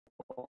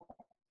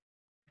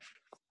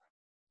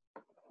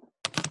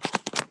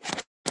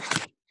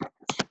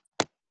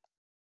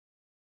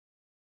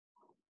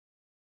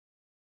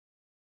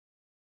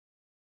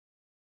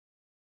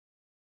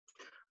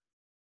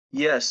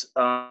Yes.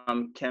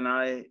 Can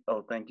I?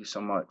 Oh, thank you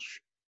so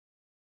much.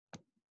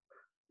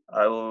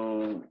 I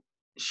will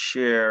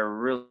share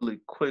really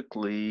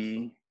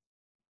quickly.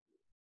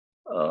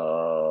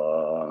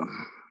 Uh,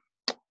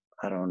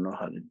 I don't know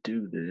how to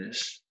do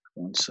this.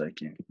 One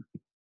second.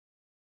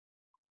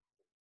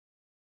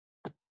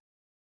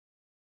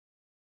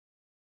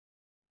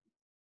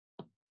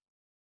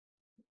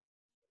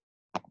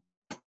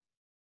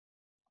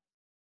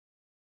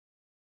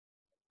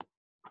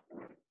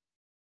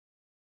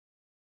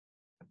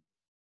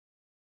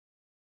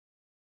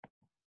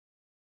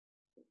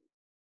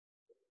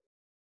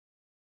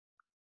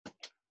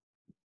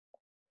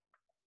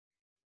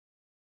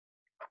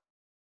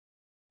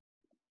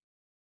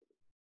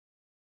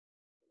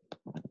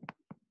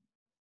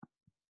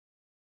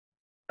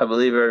 I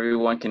believe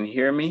everyone can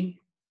hear me.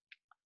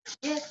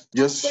 Yes,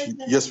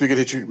 yes, we can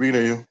hit you. We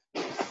can hear you.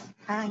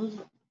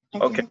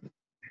 Okay.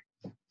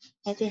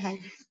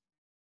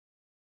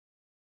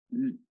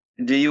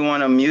 Do you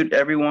want to mute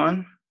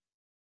everyone?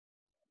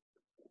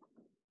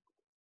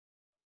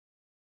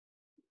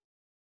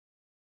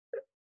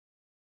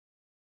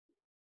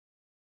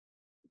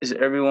 Is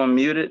everyone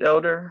muted,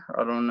 Elder?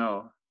 I don't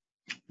know.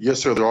 Yes,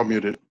 sir. They're all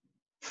muted.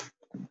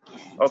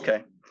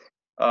 Okay.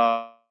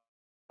 Um,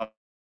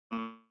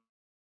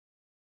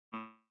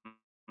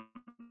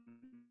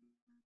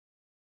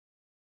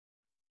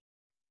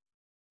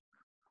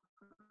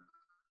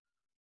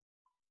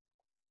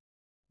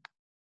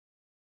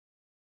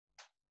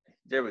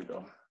 there we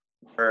go.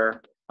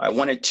 I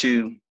wanted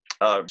to.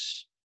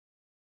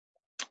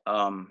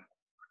 Um,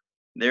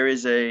 there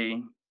is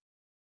a.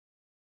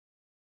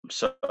 I'm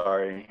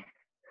sorry.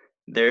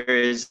 There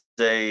is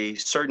a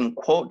certain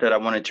quote that I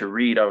wanted to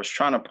read. I was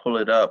trying to pull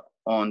it up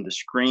on the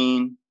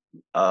screen.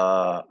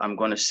 I'm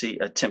going to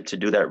attempt to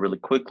do that really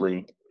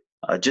quickly.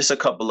 Just a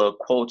couple of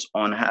quotes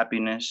on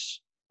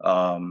happiness.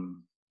 Let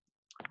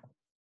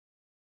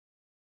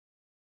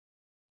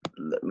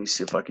me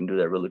see if I can do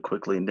that really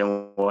quickly, and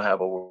then we'll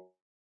have a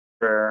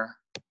prayer.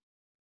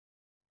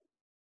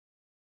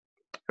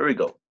 Here we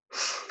go.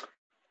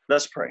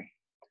 Let's pray.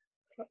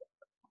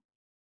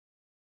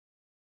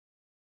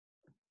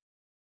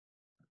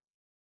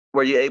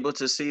 Were you able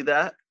to see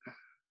that?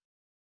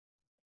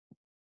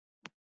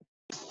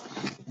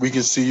 We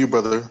can see you,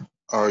 brother.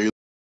 Are you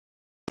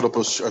put up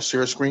a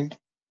share screen?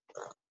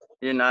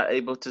 You're not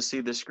able to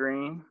see the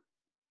screen?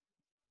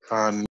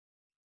 Uh,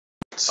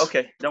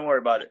 Okay, don't worry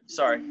about it.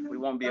 Sorry, we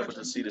won't be able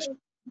to see this.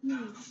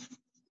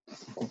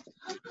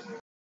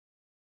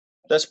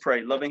 Let's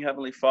pray. Loving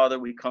Heavenly Father,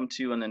 we come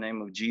to you in the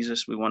name of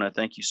Jesus. We want to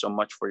thank you so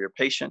much for your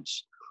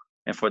patience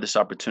and for this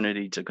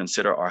opportunity to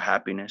consider our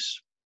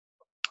happiness.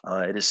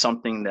 It is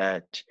something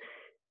that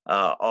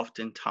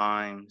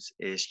oftentimes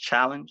is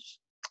challenged,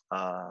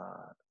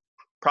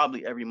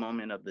 probably every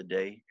moment of the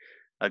day.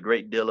 A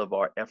great deal of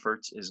our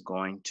efforts is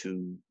going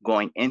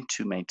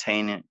into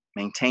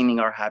maintaining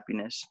our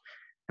happiness.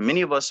 And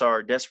many of us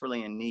are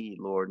desperately in need,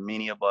 Lord.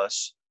 Many of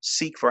us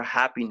seek for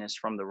happiness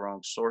from the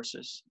wrong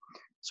sources.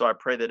 So I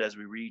pray that as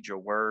we read your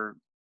word,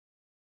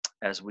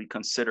 as we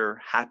consider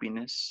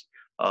happiness,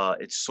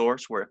 its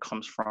source, where it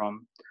comes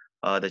from,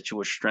 that you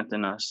would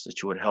strengthen us,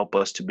 that you would help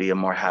us to be a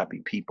more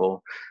happy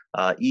people,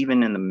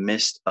 even in the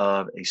midst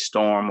of a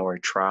storm or a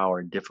trial or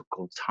a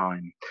difficult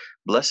time.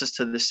 Bless us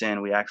to this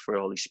end. We ask for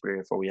the Holy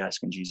Spirit, for we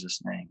ask in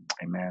Jesus' name.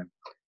 Amen.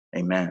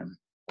 Amen.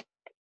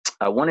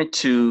 I wanted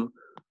to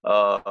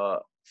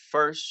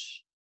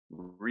first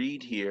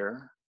read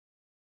here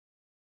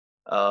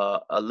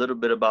a little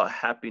bit about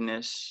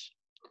happiness,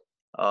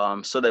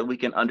 so that we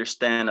can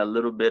understand a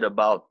little bit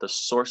about the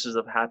sources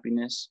of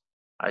happiness.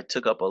 I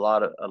took up a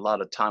lot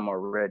of time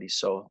already,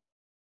 so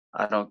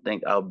I don't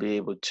think I'll be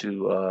able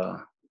to.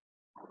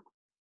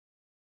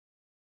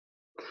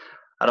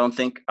 I don't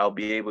think I'll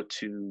be able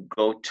to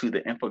go to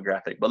the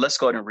infographic. But let's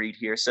go ahead and read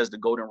here. It says the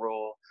golden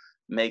rule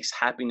makes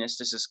happiness.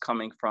 This is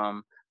coming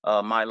from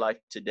My Life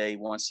Today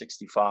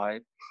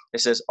 165. It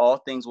says all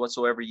things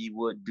whatsoever ye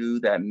would do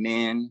that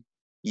men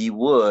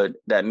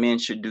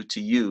should do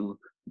to you,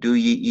 do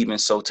ye even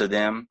so to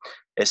them.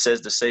 It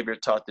says the Savior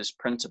taught this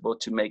principle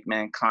to make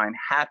mankind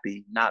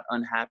happy, not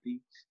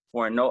unhappy,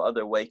 for in no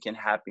other way can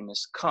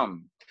happiness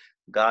come.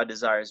 God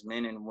desires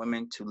men and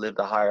women to live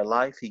the higher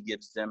life. He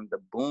gives them the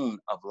boon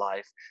of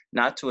life,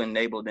 not to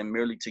enable them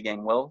merely to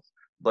gain wealth,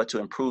 but to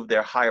improve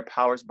their higher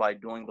powers by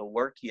doing the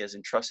work he has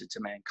entrusted to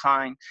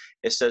mankind.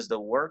 It says the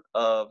work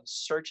of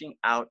searching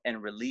out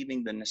and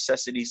relieving the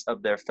necessities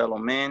of their fellow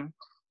men.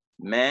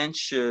 Man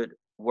should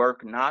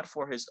work not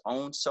for his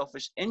own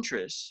selfish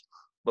interests,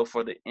 but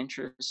for the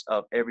interests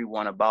of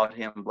everyone about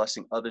him,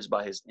 blessing others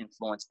by his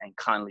influence and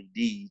kindly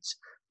deeds.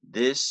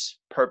 This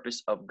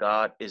purpose of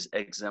God is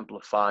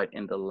exemplified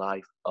in the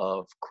life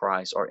of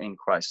Christ, or in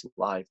Christ's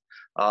life.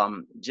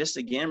 Just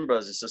again,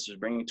 brothers and sisters,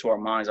 bringing to our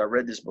minds, I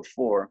read this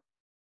before,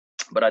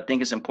 but I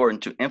think it's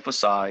important to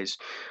emphasize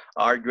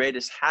our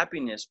greatest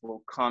happiness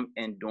will come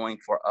in doing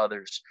for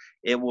others.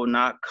 It will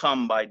not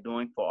come by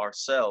doing for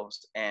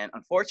ourselves. And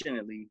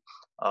unfortunately,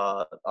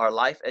 our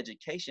life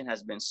education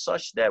has been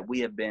such that we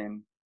have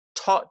been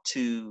taught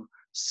to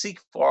seek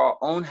for our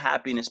own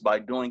happiness by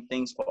doing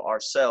things for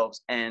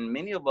ourselves. And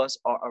many of us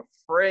are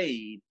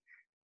afraid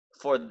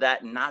for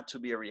that not to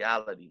be a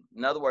reality.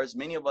 In other words,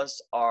 many of us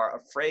are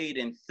afraid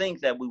and think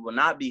that we will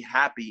not be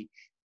happy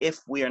if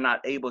we are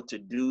not able to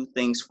do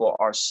things for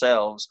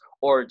ourselves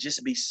or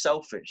just be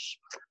selfish.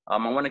 I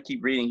want to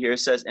keep reading here. It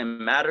says, "It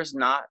matters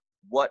not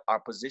what our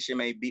position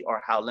may be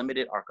or how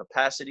limited our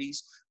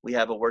capacities. We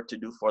have a work to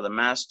do for the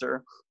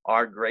master.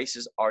 Our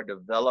graces are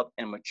developed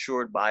and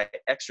matured by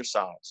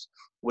exercise.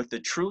 With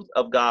the truth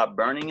of God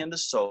burning in the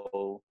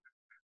soul,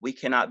 we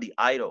cannot be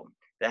idle.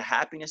 The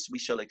happiness we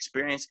shall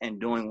experience in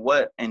doing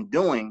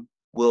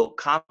will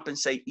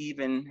compensate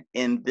even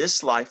in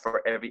this life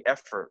for every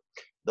effort.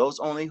 Those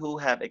only who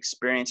have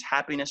experienced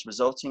happiness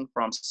resulting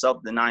from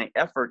self-denying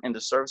effort in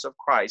the service of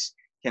Christ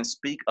can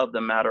speak of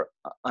the matter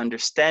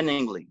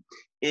understandingly.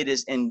 It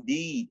is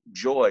indeed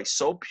joy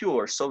so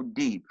pure, so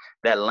deep,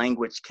 that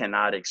language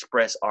cannot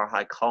express." Our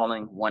high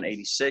calling,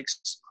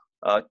 186.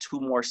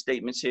 Two more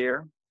statements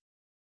here.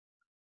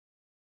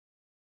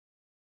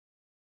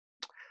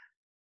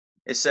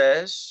 It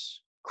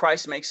says,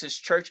 "Christ makes his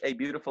church a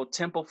beautiful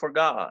temple for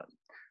God.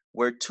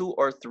 Where two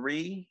or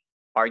three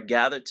are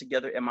gathered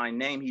together in my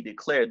name," he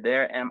declared,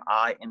 "there am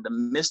I in the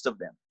midst of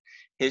them."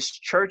 His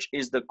church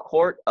is the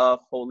court of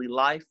holy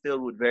life,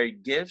 filled with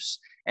varied gifts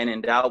and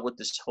endowed with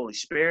this Holy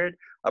Spirit.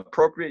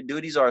 Appropriate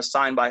duties are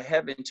assigned by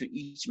heaven to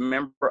each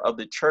member of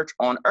the church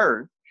on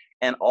earth,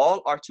 and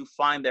all are to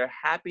find their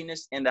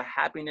happiness in the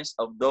happiness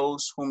of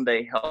those whom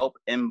they help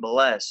and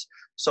bless.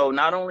 So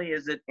not only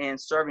is it in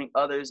serving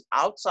others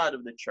outside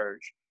of the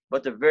church,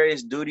 but the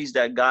various duties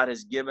that God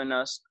has given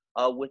us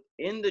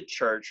within the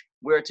church,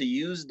 we're to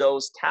use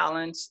those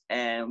talents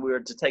and we're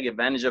to take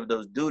advantage of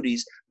those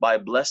duties by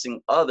blessing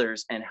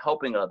others and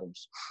helping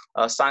others.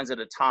 Signs of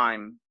the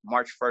Time,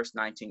 March 1st,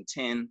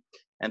 1910.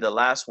 And the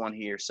last one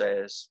here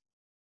says,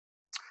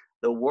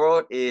 "The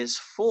world is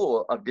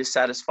full of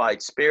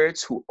dissatisfied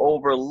spirits who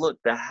overlook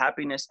the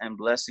happiness and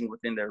blessing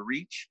within their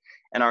reach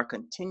and are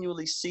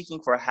continually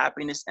seeking for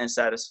happiness and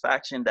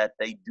satisfaction that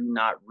they do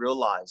not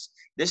realize."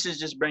 This is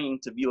just bringing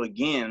to view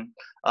again,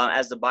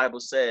 as the Bible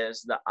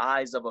says, the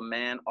eyes of a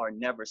man are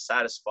never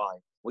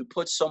satisfied. We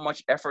put so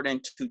much effort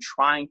into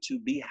trying to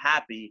be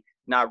happy,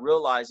 not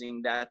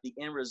realizing that the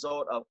end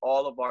result of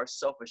all of our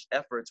selfish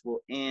efforts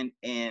will end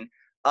in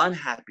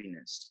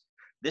unhappiness.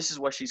 This is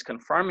what she's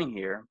confirming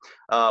here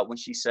when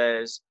she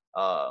says,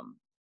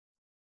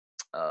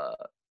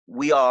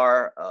 we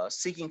are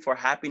seeking for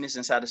happiness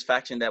and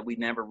satisfaction that we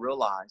never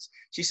realize.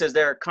 She says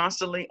they're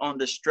constantly on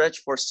the stretch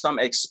for some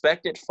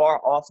expected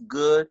far off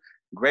good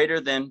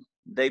greater than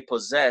they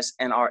possess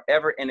and are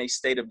ever in a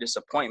state of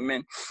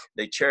disappointment.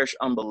 They cherish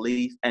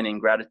unbelief and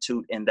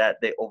ingratitude in that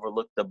they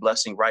overlook the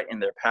blessing right in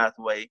their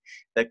pathway.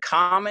 The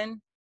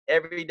common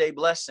everyday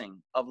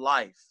blessing of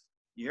life.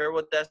 You hear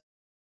what that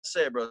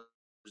said, bro?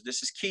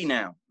 This is key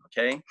now,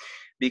 okay?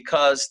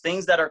 Because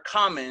things that are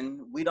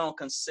common, we don't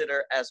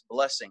consider as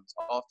blessings.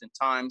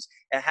 Oftentimes,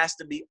 it has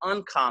to be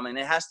uncommon.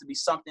 It has to be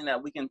something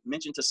that we can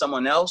mention to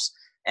someone else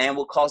and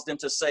will cause them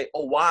to say,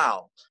 "Oh,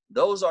 wow,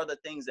 those are the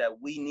things that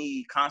we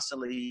need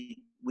constantly.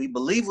 We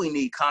believe we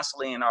need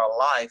constantly in our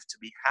life to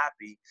be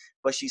happy."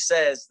 But she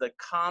says the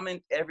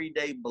common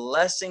everyday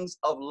blessings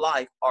of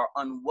life are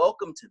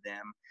unwelcome to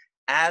them,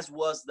 as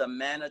was the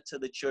manna to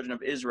the children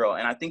of Israel.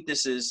 And I think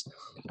this is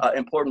an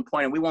important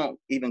point. And we won't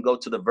even go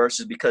to the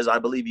verses because I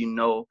believe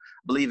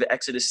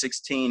Exodus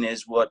 16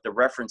 is what the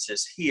reference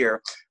is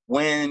here.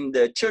 When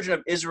the children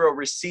of Israel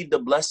received the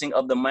blessing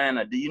of the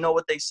manna, do you know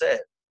what they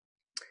said?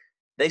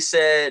 They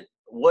said,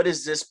 "What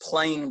is this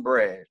plain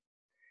bread?"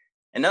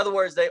 In other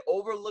words, they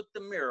overlooked the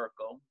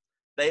miracle.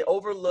 They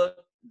overlooked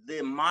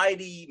the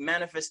mighty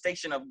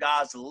manifestation of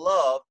God's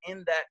love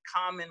in that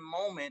common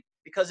moment,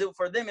 because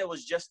for them, it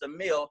was just a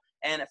meal.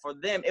 And for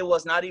them, it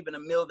was not even a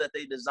meal that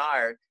they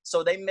desired.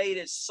 So they made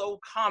it so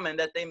common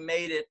that they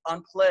made it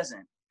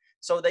unpleasant.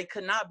 So they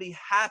could not be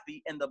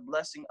happy in the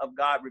blessing of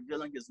God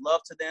revealing his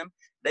love to them.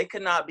 They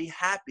could not be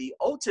happy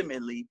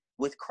ultimately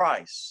with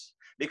Christ.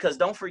 Because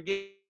don't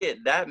forget,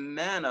 that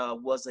manna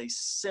was a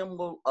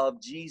symbol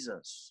of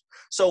Jesus.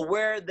 So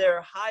where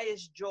their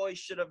highest joy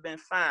should have been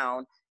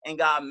found in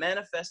God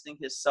manifesting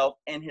himself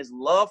and his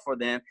love for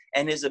them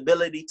and his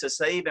ability to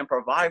save and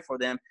provide for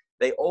them,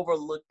 they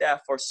overlooked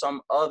that for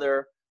some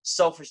other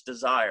selfish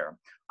desire.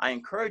 I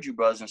encourage you,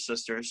 brothers and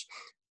sisters,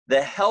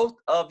 the health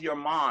of your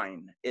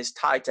mind is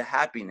tied to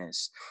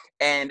happiness.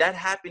 And that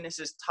happiness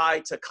is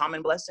tied to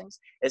common blessings.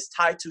 It's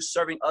tied to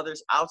serving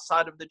others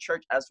outside of the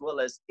church as well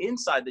as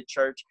inside the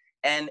church.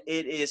 And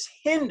it is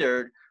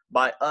hindered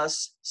by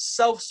us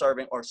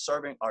self-serving or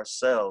serving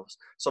ourselves.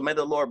 So may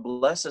the Lord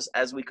bless us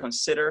as we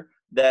consider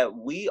that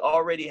we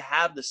already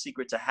have the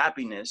secret to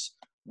happiness.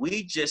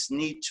 We just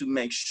need to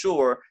make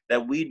sure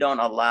that we don't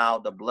allow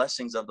the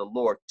blessings of the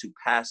Lord to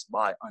pass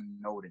by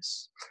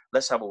unnoticed.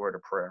 Let's have a word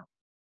of prayer.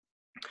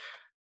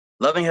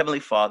 Loving Heavenly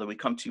Father, we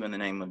come to you in the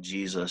name of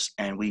Jesus,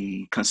 and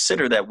we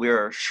consider that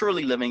we're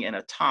surely living in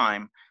a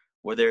time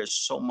where there is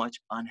so much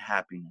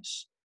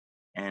unhappiness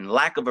and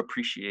lack of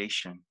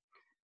appreciation.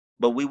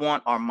 but we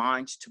want our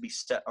minds to be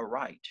set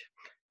aright.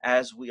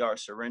 As we are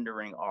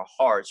surrendering our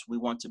hearts, we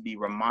want to be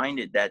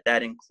reminded that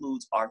that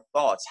includes our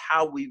thoughts,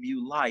 how we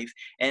view life,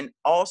 and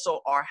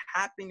also our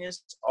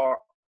happiness or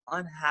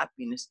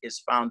unhappiness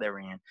is found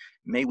therein.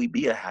 May we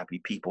be a happy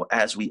people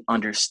as we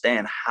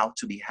understand how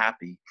to be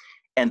happy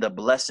and the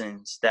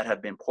blessings that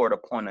have been poured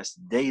upon us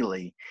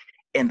daily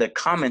and the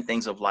common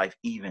things of life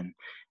even.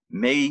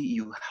 May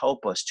you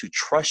help us to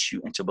trust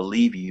you and to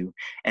believe you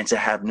and to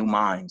have new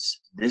minds.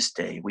 This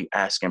day we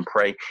ask and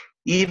pray,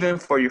 even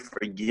for your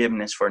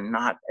forgiveness for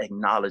not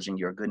acknowledging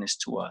your goodness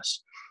to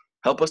us.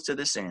 Help us to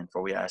this end,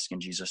 for we ask in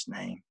Jesus'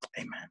 name.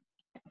 Amen.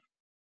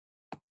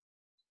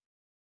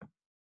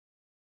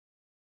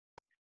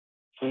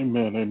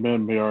 Amen.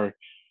 Amen.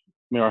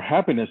 May our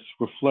happiness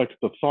reflect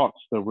the thoughts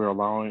that we're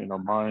allowing in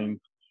our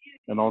minds,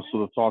 and also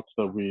the thoughts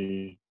that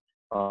we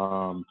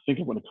think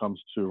of when it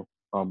comes to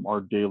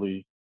our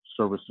daily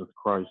service with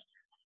Christ.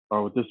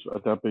 With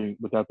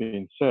that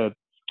being said,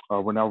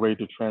 we're now ready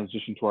to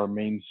transition to our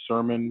main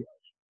sermon.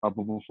 But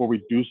before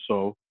we do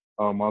so,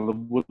 I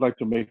would like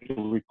to make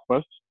a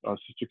request,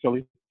 Sister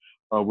Kelly.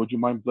 Would you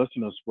mind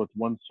blessing us with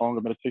one song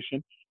of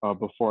meditation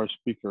before our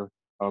speaker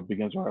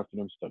begins our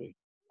afternoon study?